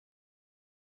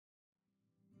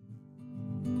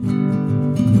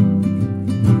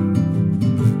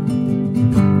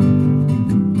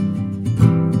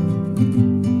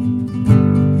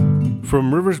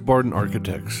From Rivers Barden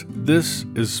Architects, this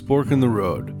is Spork in the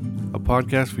Road, a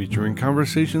podcast featuring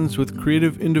conversations with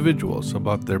creative individuals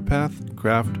about their path,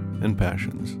 craft, and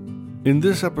passions. In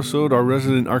this episode, our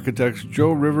resident architects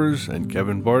Joe Rivers and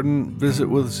Kevin Barden visit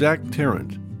with Zach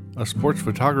Tarrant, a sports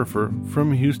photographer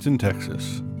from Houston,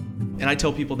 Texas. And I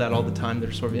tell people that all the time that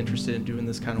are sort of interested in doing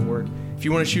this kind of work. If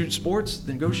you want to shoot sports,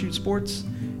 then go shoot sports.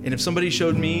 And if somebody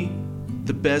showed me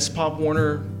the best Pop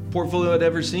Warner portfolio I'd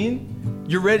ever seen,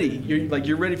 you're ready.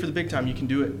 You're ready for the big time. You can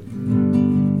do it.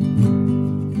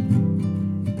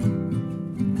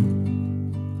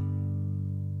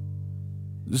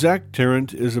 Zach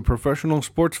Tarrant is a professional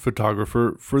sports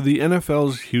photographer for the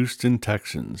NFL's Houston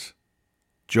Texans.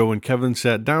 Joe and Kevin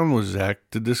sat down with Zach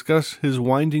to discuss his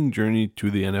winding journey to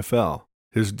the NFL,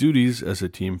 his duties as a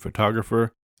team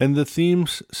photographer, and the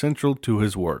themes central to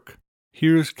his work.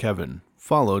 Here's Kevin,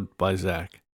 followed by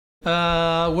Zach. Where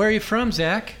are you from,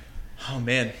 Zach? Oh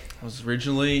man, I was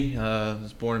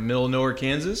born in middle of nowhere,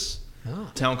 Kansas,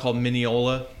 a town called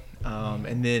Mineola.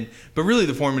 But really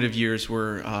the formative years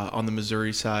were on the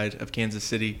Missouri side of Kansas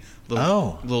City,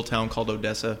 little town called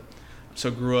Odessa. So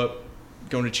grew up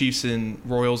going to Chiefs and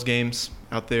Royals games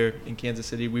out there in Kansas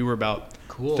City. We were about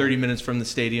 30 minutes from the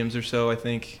stadiums or so, I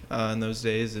think, in those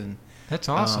days. And that's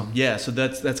awesome. So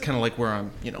that's kind of like where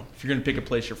I'm, if you're going to pick a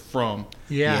place you're from,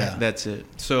 that's it.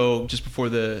 So just before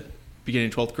the beginning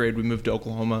of 12th grade, we moved to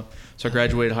Oklahoma. So I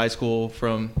graduated high school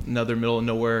from another middle of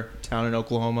nowhere town in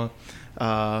Oklahoma.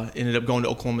 Ended up going to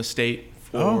Oklahoma State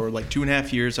for like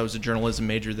 2.5 years. I was a journalism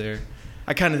major there.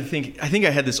 I think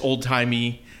I had this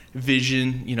old-timey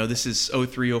vision, this is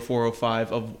 03, 04,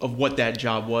 05 of what that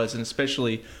job was, and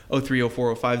especially 03,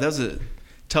 04, 05. That was a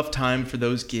tough time for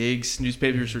those gigs.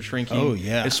 Newspapers were shrinking.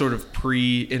 It's sort of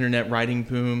pre-internet writing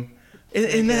boom.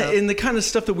 And the kind of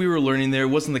stuff that we were learning there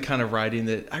wasn't the kind of writing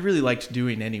that I really liked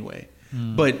doing anyway.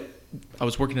 But I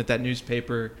was working at that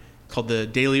newspaper called the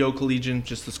Daily Oak Collegian,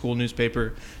 just the school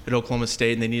newspaper at Oklahoma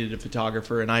State, and they needed a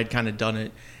photographer, and I had kind of done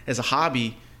it as a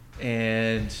hobby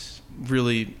and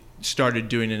really started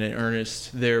doing it in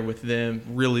earnest there with them.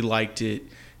 Really liked it.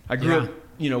 I grew up,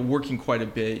 working quite a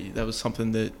bit. That was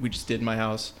something that we just did in my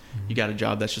house. You got a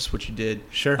job, that's just what you did.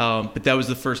 Sure. But that was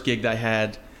the first gig that I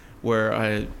had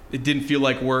where it didn't feel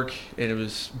like work, and it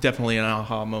was definitely an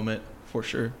aha moment for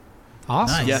sure.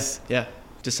 Awesome. Nice. Yeah.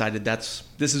 Decided this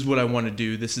is what I want to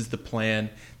do. This is the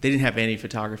plan. They didn't have any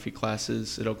photography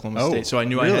classes at Oklahoma State, so I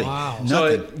knew really? I had. Wow.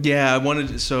 So I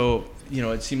wanted. So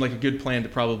it seemed like a good plan to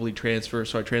probably transfer.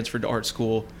 So I transferred to art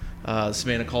school,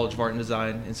 Savannah College of Art and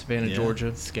Design in Savannah,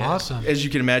 Georgia. Awesome. As you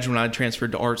can imagine, when I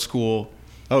transferred to art school,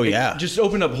 it just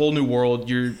opened up a whole new world.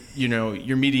 You're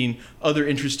meeting other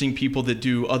interesting people that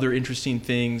do other interesting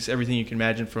things. Everything you can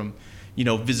imagine, from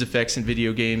VisFX and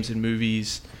video games and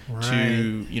movies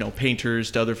to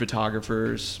painters to other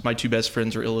photographers. My two best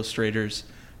friends are illustrators.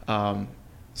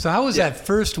 So how was that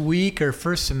first week or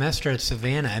first semester at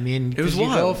Savannah? I mean, it was you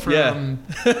go from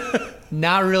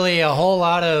not really a whole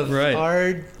lot of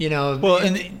art,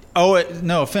 Well,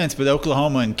 no offense, but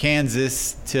Oklahoma and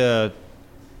Kansas to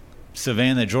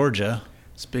Savannah, Georgia.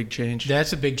 It's a big change.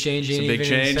 That's a big change. It's a big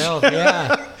change. Itself.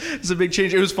 Yeah. It's a big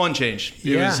change. It was a fun change.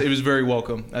 It was very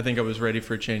welcome. I think I was ready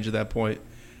for a change at that point.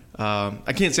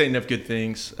 I can't say enough good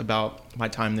things about my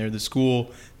time there. The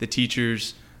school, the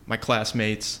teachers, my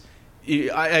classmates.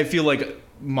 I feel like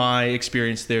my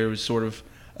experience there was sort of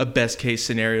a best case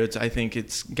scenario. I think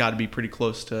it's got to be pretty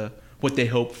close to what they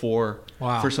hope for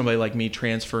somebody like me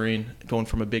transferring, going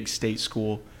from a big state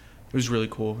school. It was really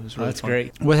cool. It was really That's fun.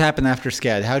 great. What happened after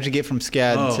SCAD? How'd you get from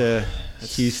SCAD to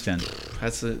Houston?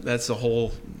 That's a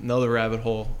whole another rabbit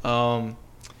hole.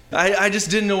 I just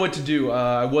didn't know what to do.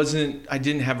 I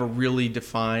didn't have a really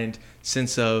defined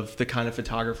sense of the kind of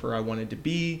photographer I wanted to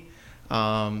be.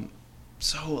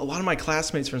 So a lot of my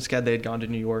classmates from SCAD, they had gone to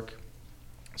New York.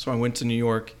 So I went to New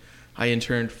York. I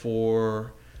interned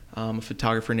for a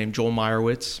photographer named Joel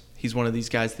Meyerowitz. He's one of these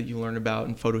guys that you learn about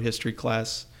in photo history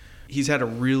class. He's had a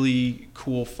really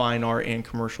cool fine art and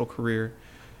commercial career.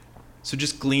 So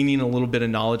just gleaning a little bit of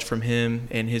knowledge from him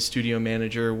and his studio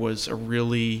manager was a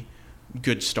really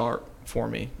good start for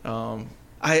me.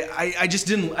 I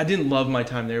didn't love my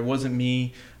time there. It wasn't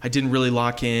me. I didn't really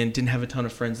lock in, didn't have a ton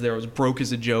of friends there. I was broke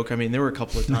as a joke. I mean, there were a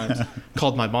couple of times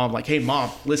called my mom like, "Hey mom,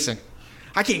 listen,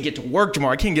 I can't get to work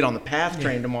tomorrow. I can't get on the PATH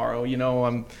train tomorrow.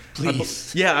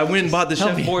 Please. I went and bought the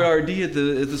Chef Boyardee at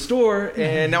the store,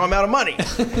 and now I'm out of money.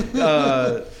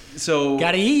 So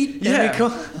gotta eat.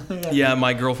 Yeah,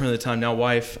 my girlfriend at the time, now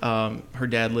wife, her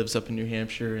dad lives up in New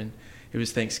Hampshire, and it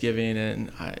was Thanksgiving,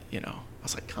 and I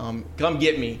was like, come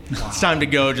get me. Wow. It's time to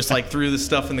go. Just like threw the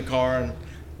stuff in the car and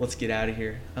let's get out of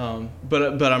here.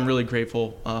 But I'm really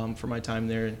grateful for my time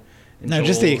there. And no,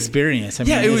 just the experience. I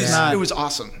mean, it was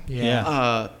awesome.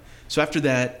 Yeah. So after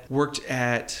that, worked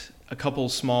at a couple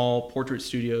small portrait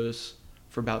studios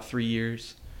for about 3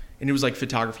 years. And it was like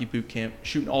photography boot camp,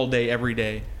 shooting all day, every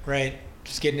day. Right.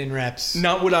 Just getting in reps.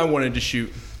 Not what I wanted to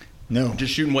shoot. No.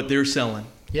 Just shooting what they're selling.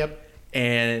 Yep.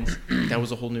 And that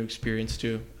was a whole new experience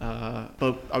too.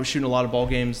 But I was shooting a lot of ball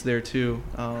games there too.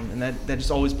 And that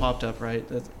just always popped up, right?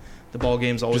 The ball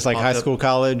games always just like popped high up. school,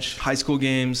 college? High school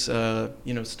games,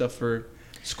 stuff for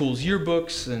schools'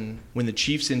 yearbooks. And when the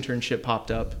Chiefs internship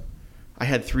popped up, I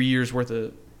had 3 years worth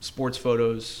of sports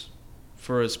photos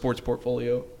for a sports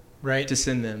portfolio to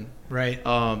send them. Right.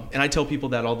 And I tell people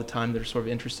that all the time that are sort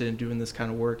of interested in doing this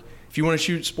kind of work. If you want to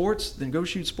shoot sports, then go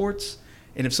shoot sports.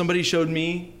 And if somebody showed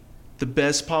me the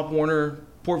best Pop Warner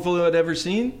portfolio I'd ever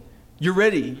seen, you're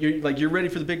ready. You're ready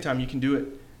for the big time. You can do it.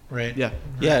 Right. Yeah.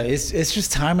 Yeah, it's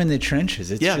just time in the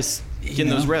trenches. It's just getting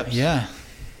those reps. Yeah.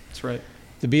 That's right.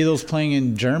 The Beatles playing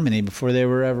in Germany before they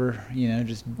were ever,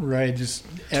 just right, just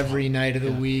every night of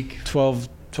the week. 12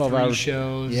 hours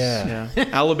shows. Yeah.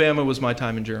 Alabama was my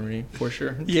time in Germany for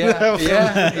sure.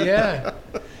 Yeah.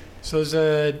 So it was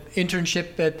an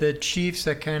internship at the Chiefs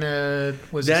that kind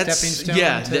of was a stepping stone.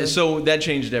 Yeah. So that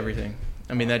changed everything.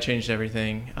 I mean, that changed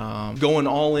everything. Going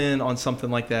all in on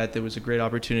something like that was a great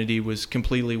opportunity, was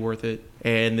completely worth it.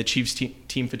 And the Chiefs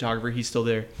team photographer, he's still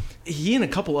there. He and a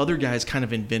couple other guys kind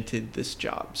of invented this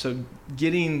job. So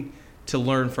getting to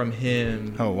learn from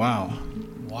him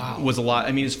was a lot.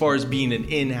 I mean, as far as being an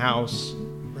in-house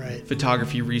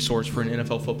photography resource for an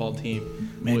NFL football team.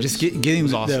 Man, just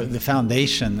getting awesome. the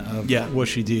foundation of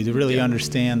what you do to really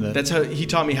understand That's how he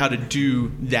taught me how to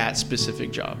do that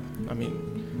specific job. I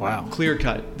mean, wow. Clear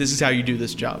cut. This is how you do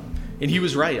this job. And he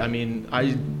was right. I mean,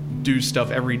 I do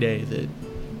stuff every day that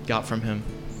got from him.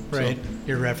 Right. So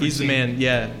you're referencing. He's the man.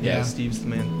 Yeah. Steve's the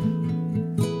man.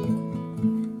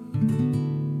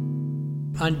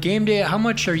 On game day, how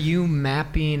much are you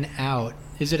mapping out?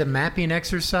 Is it a mapping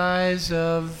exercise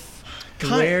of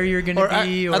where you're going to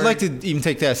be? I'd like to even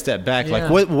take that a step back. Yeah.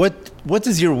 Like, what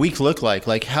does your week look like?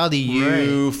 Like, how do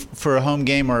you, for a home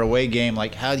game or away game,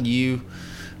 like, how do you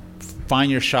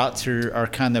find your shots or are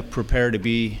kind of prepared to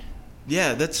be?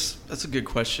 Yeah, that's a good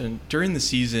question. During the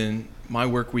season, my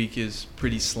work week is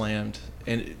pretty slammed,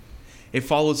 and it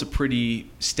follows a pretty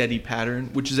steady pattern,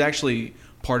 which is actually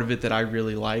part of it that I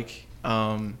really like.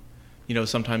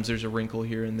 Sometimes there's a wrinkle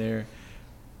here and there.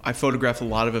 I photograph a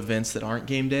lot of events that aren't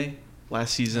game day.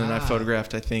 Last season, I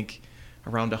photographed, I think,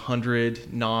 around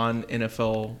 100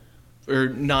 non-NFL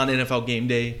game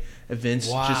day events,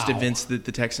 just events that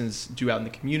the Texans do out in the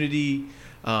community,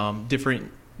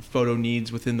 different photo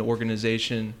needs within the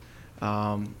organization.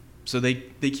 So they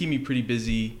keep me pretty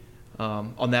busy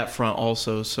on that front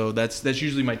also. So that's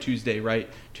usually my Tuesday, right?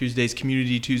 Tuesday's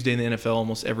Community Tuesday in the NFL.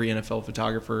 Almost every NFL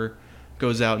photographer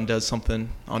goes out and does something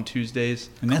on Tuesdays.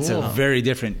 And that's a very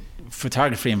different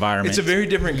photography environment. It's a very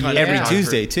different kind of every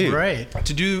Tuesday too. Right.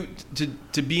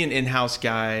 To be an in-house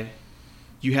guy,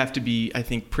 you have to be, I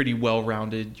think, pretty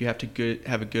well-rounded. You have to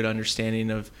have a good understanding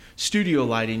of studio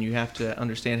lighting. You have to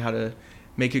understand how to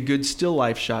make a good still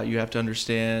life shot. You have to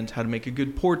understand how to make a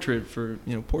good portrait for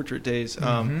portrait days.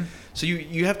 So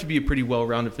you have to be a pretty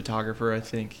well-rounded photographer, I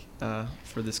think,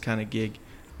 for this kind of gig.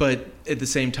 But at the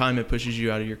same time, it pushes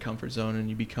you out of your comfort zone, and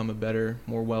you become a better,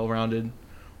 more well-rounded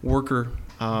worker.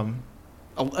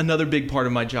 Another big part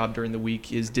of my job during the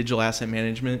week is digital asset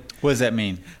management. What does that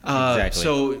mean? Exactly.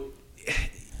 So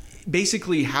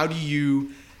basically, how do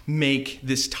you make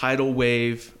this tidal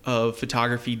wave of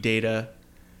photography data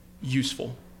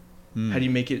useful? How do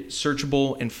you make it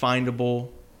searchable and findable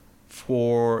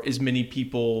for as many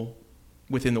people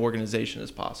within the organization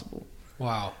as possible?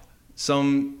 Wow.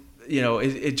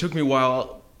 It took me a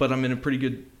while, but I'm in a pretty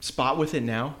good spot with it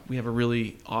now. We have a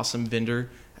really awesome vendor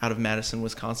out of Madison,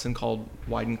 Wisconsin called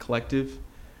Wyden Collective.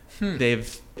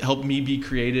 They've helped me be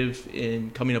creative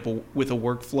in coming up with a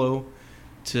workflow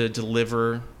to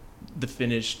deliver the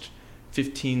finished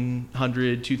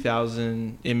 1,500,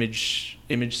 2,000 image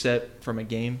set from a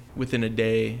game within a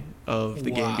day of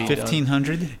the game being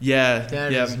 1,500? done. Yeah.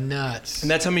 That is nuts.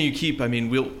 And that's how many you keep. I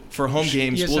mean, for home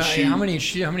games, we'll shoot. How many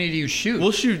do you shoot?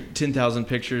 We'll shoot 10,000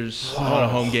 pictures on a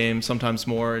home game, sometimes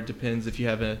more. It depends if you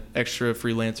have an extra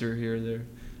freelancer here or there.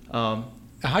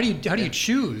 How do you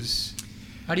choose?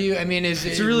 Is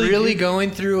it really really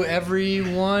going through every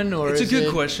one, or it's a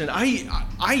good question.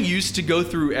 I used to go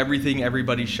through everything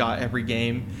everybody shot every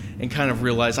game and kind of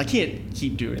realize I can't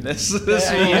keep doing this.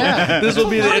 This will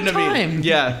be the end of me.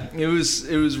 Yeah, it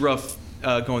was rough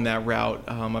going that route.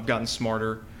 I've gotten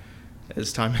smarter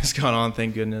as time has gone on,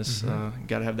 thank goodness.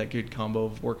 Got to have that good combo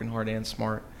of working hard and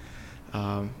smart.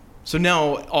 So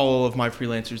now all of my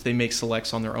freelancers, they make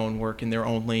selects on their own work, and they're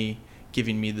only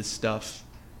giving me the stuff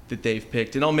that they've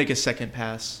picked, and I'll make a second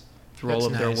pass through all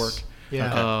of their work.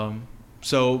 Yeah.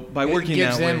 So by working that way, it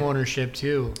gives them way, ownership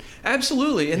too.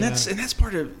 Absolutely, and that's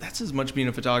that's as much being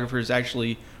a photographer as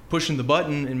actually pushing the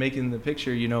button and making the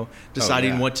picture.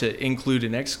 Deciding what to include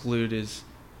and exclude is,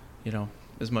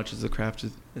 as much as the craft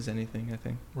as anything, I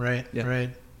think. Right. Yeah. Right.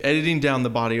 Editing down the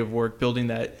body of work, building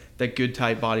that good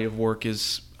tight body of work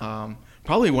is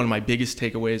probably one of my biggest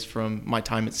takeaways from my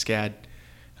time at SCAD.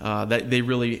 That they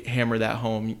really hammer that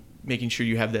home, making sure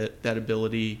you have that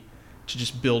ability to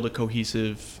just build a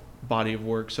cohesive body of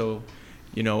work. So,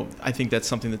 I think that's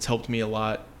something that's helped me a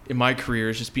lot in my career,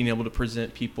 is just being able to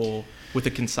present people with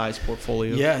a concise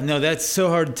portfolio. Yeah, no, that's so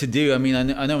hard to do. I mean,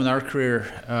 I know in our career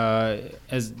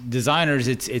as designers,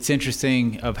 it's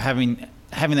interesting of having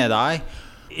that eye.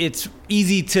 It's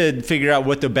easy to figure out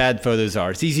what the bad photos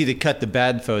are. It's easy to cut the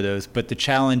bad photos, but the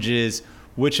challenge is,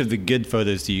 which of the good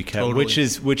photos do you cut? Totally.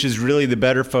 Which is really the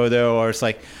better photo? Or it's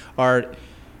like,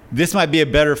 this might be a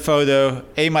better photo.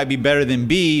 A might be better than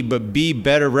B, but B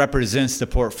better represents the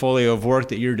portfolio of work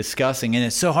that you're discussing. And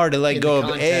it's so hard to let go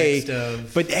of A.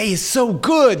 But A is so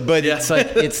good, but it's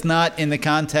like it's not in the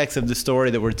context of the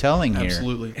story that we're telling here.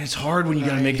 Absolutely. And it's hard when you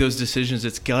got to make those decisions.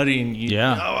 It's gutting. Oh,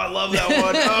 I love that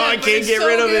one. Oh, I can't get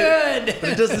rid of it. But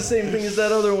it does the same thing as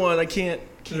that other one. I can't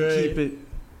keep it.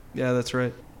 Yeah, that's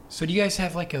right. So do you guys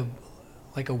have like a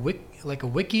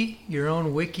wiki, your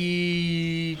own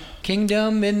wiki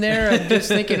kingdom in there? I'm just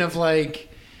thinking of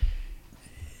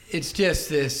it's just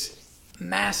this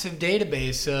massive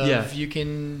database of you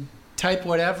can type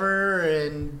whatever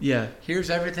and here's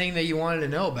everything that you wanted to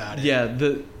know about it.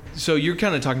 Yeah, so you're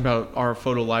kind of talking about our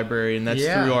photo library, and that's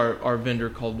through our vendor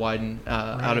called Wyden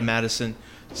out of Madison.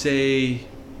 Say,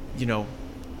 you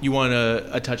want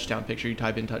a touchdown picture, you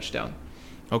type in touchdown.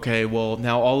 Okay, well,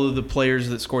 now all of the players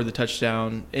that scored the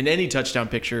touchdown in any touchdown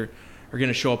picture are going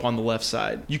to show up on the left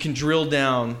side. You can drill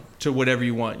down to whatever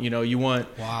you want. You want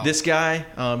this guy.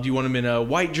 Do you want him in a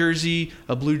white jersey,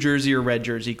 a blue jersey, or red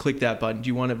jersey? Click that button. Do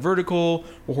you want it vertical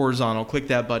or horizontal? Click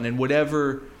that button. And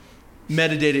whatever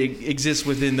metadata exists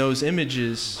within those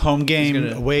images. Home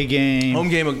game, away game. Home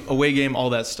game, away game, all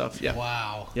that stuff. Yeah.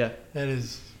 Wow. Yeah.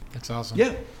 That's awesome.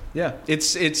 Yeah. Yeah.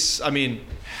 I mean...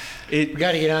 we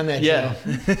got to get on that, Joe.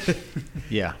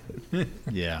 Yeah.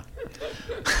 Yeah.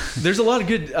 There's a lot of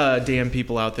good damn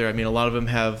people out there. I mean, a lot of them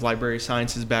have library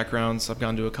sciences backgrounds. I've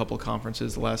gone to a couple of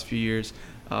conferences the last few years.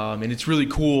 And it's really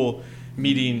cool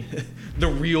meeting the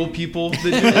real people that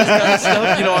do this kind of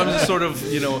stuff. I'm just sort of,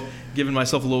 giving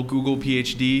myself a little Google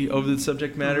PhD over the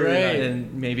subject matter. Right.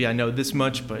 And maybe I know this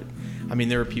much, but I mean,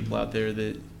 there are people out there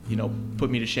that, put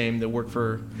me to shame, that work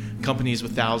for companies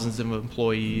with thousands of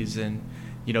employees, and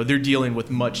they're dealing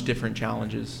with much different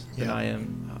challenges than I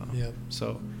am.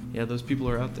 So, those people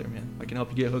are out there, man. I can help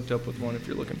you get hooked up with one if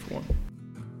you're looking for one.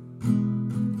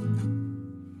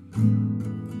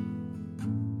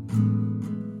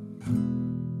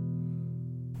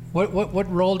 What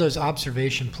role does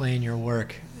observation play in your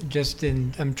work?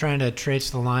 I'm trying to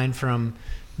trace the line from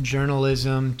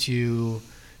journalism to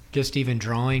just even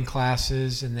drawing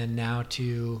classes, and then now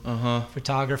to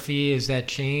photography. Has that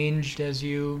changed as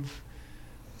you've...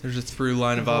 There's a through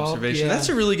line of observation. That's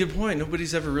a really good point.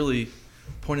 Nobody's ever really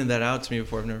pointed that out to me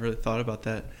before. I've never really thought about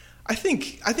that. I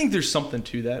think there's something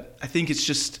to that. I think it's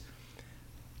just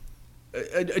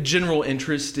a general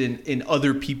interest in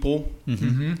other people.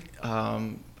 Mm-hmm.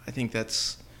 I think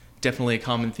that's definitely a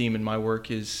common theme in my work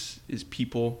is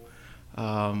people.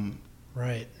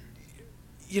 Right.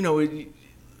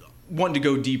 Wanting to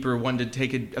go deeper, wanting to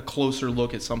take a closer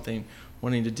look at something,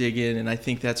 wanting to dig in. And I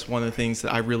think that's one of the things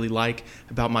that I really like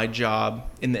about my job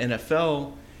in the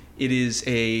NFL. It is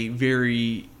a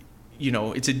very,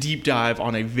 it's a deep dive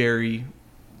on a very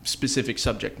specific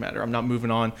subject matter. I'm not moving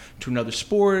on to another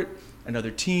sport, another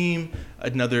team,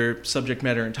 another subject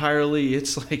matter entirely.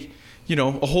 It's like,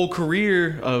 a whole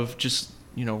career of just,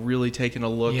 really taking a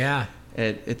look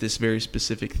at this very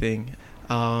specific thing.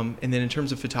 And then in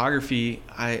terms of photography,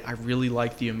 I really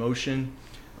like the emotion.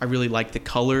 I really like the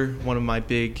color. One of my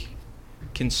big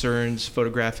concerns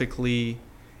photographically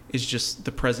is just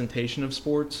the presentation of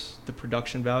sports, the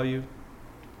production value.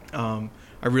 I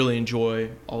really enjoy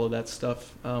all of that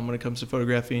stuff when it comes to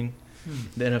photographing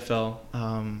the NFL.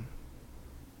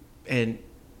 And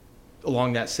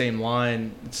along that same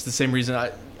line, it's the same reason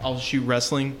I'll shoot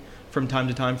wrestling from time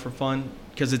to time for fun,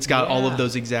 because it's got all of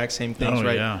those exact same things,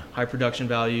 right? Yeah. High production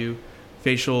value,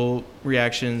 facial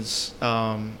reactions,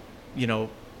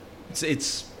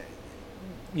 it's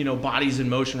bodies in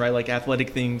motion, right? Like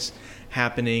athletic things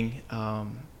happening.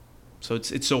 So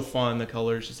it's so fun. The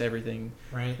colors, just everything.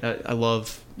 Right. I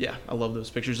love those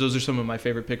pictures. Those are some of my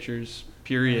favorite pictures.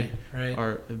 Period. Right.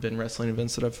 Have been wrestling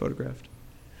events that I've photographed.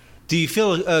 Do you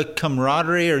feel a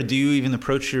camaraderie, or do you even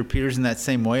approach your peers in that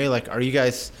same way? Like, are you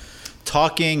guys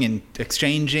talking and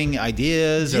exchanging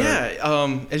ideas?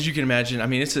 Yeah. As you can imagine, I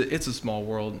mean, it's a small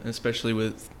world, and especially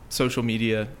with social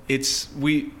media. A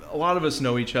lot of us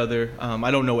know each other.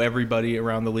 I don't know everybody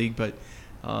around the league, but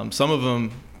some of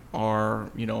them are,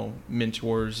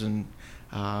 mentors and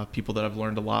people that I've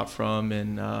learned a lot from,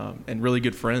 and really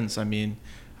good friends. I mean,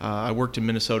 I worked in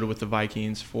Minnesota with the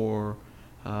Vikings for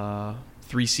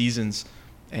 3 seasons,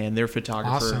 and their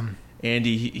photographer, awesome.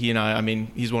 Andy, he and I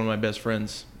mean, he's one of my best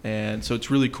friends. And so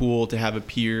it's really cool to have a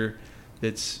peer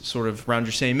that's sort of around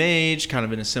your same age, kind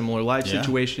of in a similar life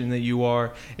situation that you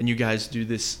are, and you guys do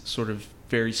this sort of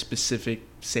very specific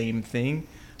same thing.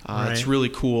 Right. It's really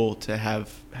cool to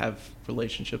have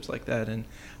relationships like that. And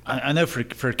I know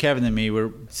for Kevin and me,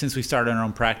 since we started our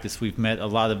own practice, we've met a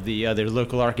lot of the other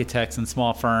local architects and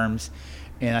small firms,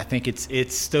 and I think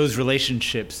it's those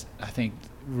relationships, I think,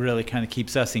 really kind of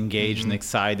keeps us engaged and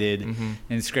excited, and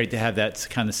it's great to have that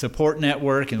kind of support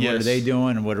network, and what are they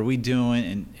doing and what are we doing,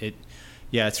 and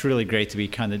it's really great to be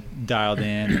kind of dialed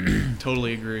in.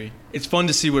 Totally agree. It's fun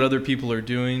to see what other people are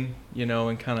doing,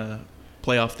 and kind of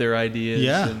play off their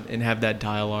ideas and have that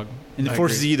dialogue. And it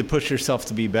forces you to push yourself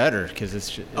to be better, because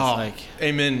it's like...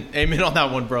 Amen on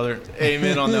that one, brother.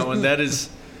 Amen on that one.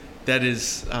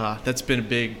 That's been a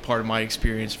big part of my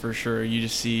experience for sure. You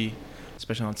just see,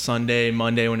 especially on Sunday,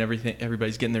 Monday, when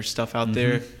everybody's getting their stuff out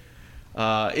there.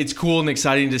 It's cool and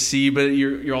exciting to see, but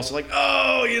you're also like,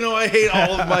 I hate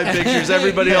all of my pictures.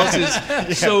 Everybody else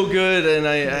is so good, and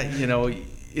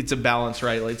it's a balance,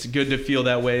 right? Like, it's good to feel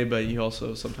that way, but you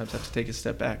also sometimes have to take a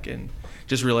step back and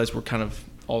just realize we're kind of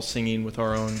all singing with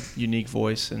our own unique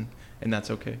voice, and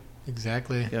that's okay.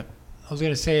 Exactly. Yeah. I was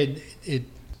going to say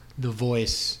the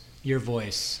voice, your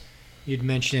voice. You'd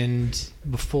mentioned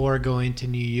before going to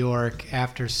New York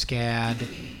after SCAD,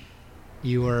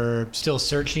 you were still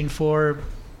searching for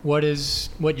what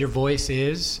your voice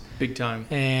is. Big time.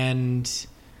 And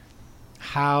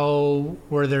how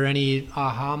were there any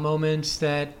aha moments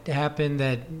that happened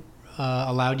that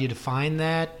allowed you to find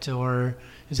that, or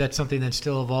is that something that's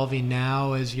still evolving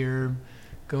now as you're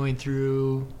going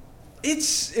through?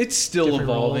 It's still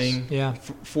evolving,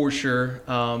 for sure.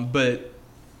 But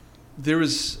there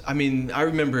was, I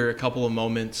remember a couple of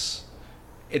moments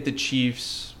at the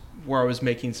Chiefs where I was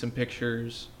making some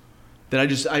pictures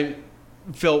that I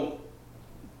felt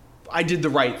I did the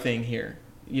right thing here.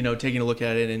 Taking a look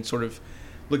at it and sort of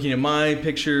looking at my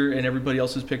picture and everybody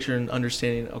else's picture and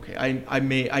understanding, okay,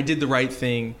 I did the right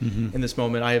thing in this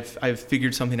moment. I've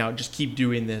figured something out. Just keep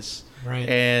doing this. Right.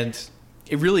 And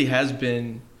it really has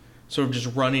been sort of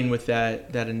just running with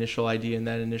that initial idea and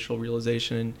that initial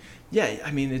realization.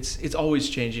 And it's always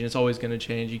changing. It's always going to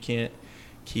change. You can't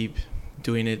keep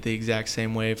doing it the exact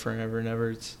same way forever and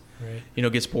ever. It's right.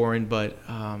 It gets boring, but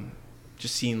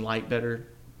just seeing light better,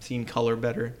 seeing color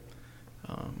better.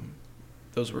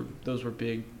 Those were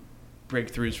big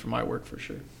breakthroughs for my work for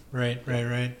sure. Right.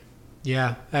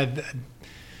 Yeah. I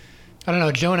don't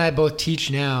know. Joe and I both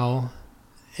teach now,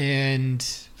 and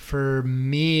for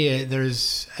me,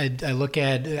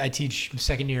 I teach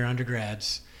second year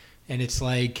undergrads, and it's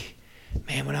like,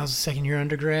 man, when I was a second year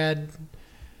undergrad,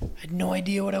 I had no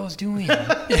idea what I was doing. But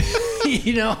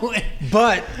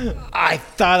I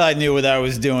thought I knew what I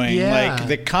was doing. Yeah. Like,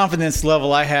 the confidence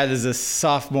level I had as a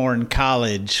sophomore in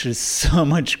college is so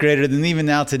much greater than even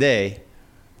now today.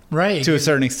 Right. To a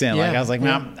certain extent. Yeah. Like, I was like,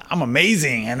 man, I'm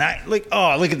amazing. And I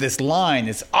look at this line.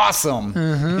 It's awesome.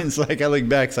 It's like, I look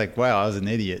back, it's like, wow, I was an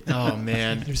idiot. Oh,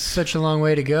 man. There's such a long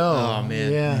way to go. Oh,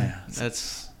 man. Yeah.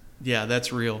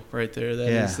 That's real right there.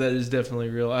 That is definitely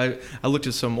real. I looked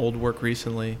at some old work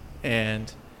recently,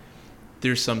 and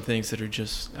there's some things that are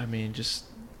just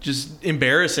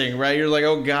embarrassing, right? You're like,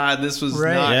 oh God, this was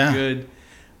not good.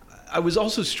 I was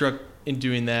also struck in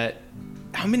doing that,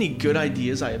 how many good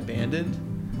ideas I abandoned.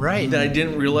 Right. That I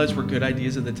didn't realize were good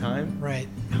ideas at the time. Right.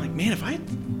 I'm like,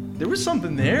 man, there was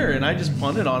something there, and I just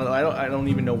punted on it. I don't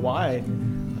even know why.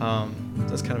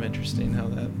 That's kind of interesting how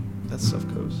that stuff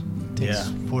goes.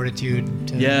 Takes fortitude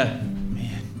to man.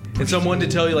 And someone to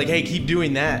tell you, like, hey, keep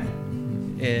doing that,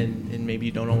 and maybe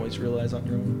you don't always realize on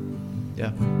your own.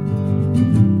 Yeah.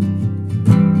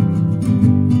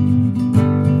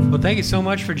 Well, thank you so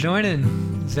much for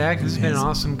joining, Zach. This has been an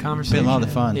awesome conversation. It's been a lot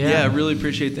of fun. Yeah, I really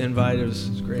appreciate the invite. It was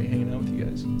great hanging out with you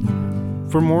guys.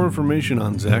 For more information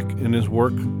on Zach and his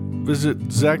work, visit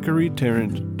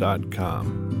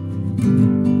zacharytarrant.com.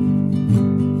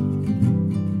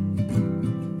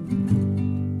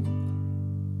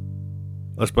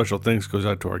 A special thanks goes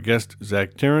out to our guest,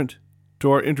 Zach Tarrant, to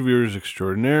our interviewers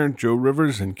extraordinaire, Joe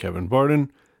Rivers and Kevin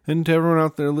Barden, and to everyone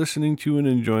out there listening to and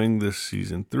enjoying this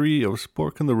Season 3 of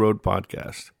Spork on the Road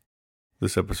podcast.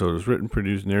 This episode was written,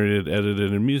 produced, narrated,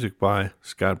 edited, and music by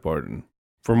Scott Barden.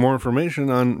 For more information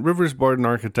on Rivers Barden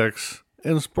Architects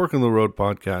and Spork on the Road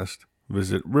podcast,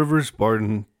 visit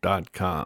riversbarden.com.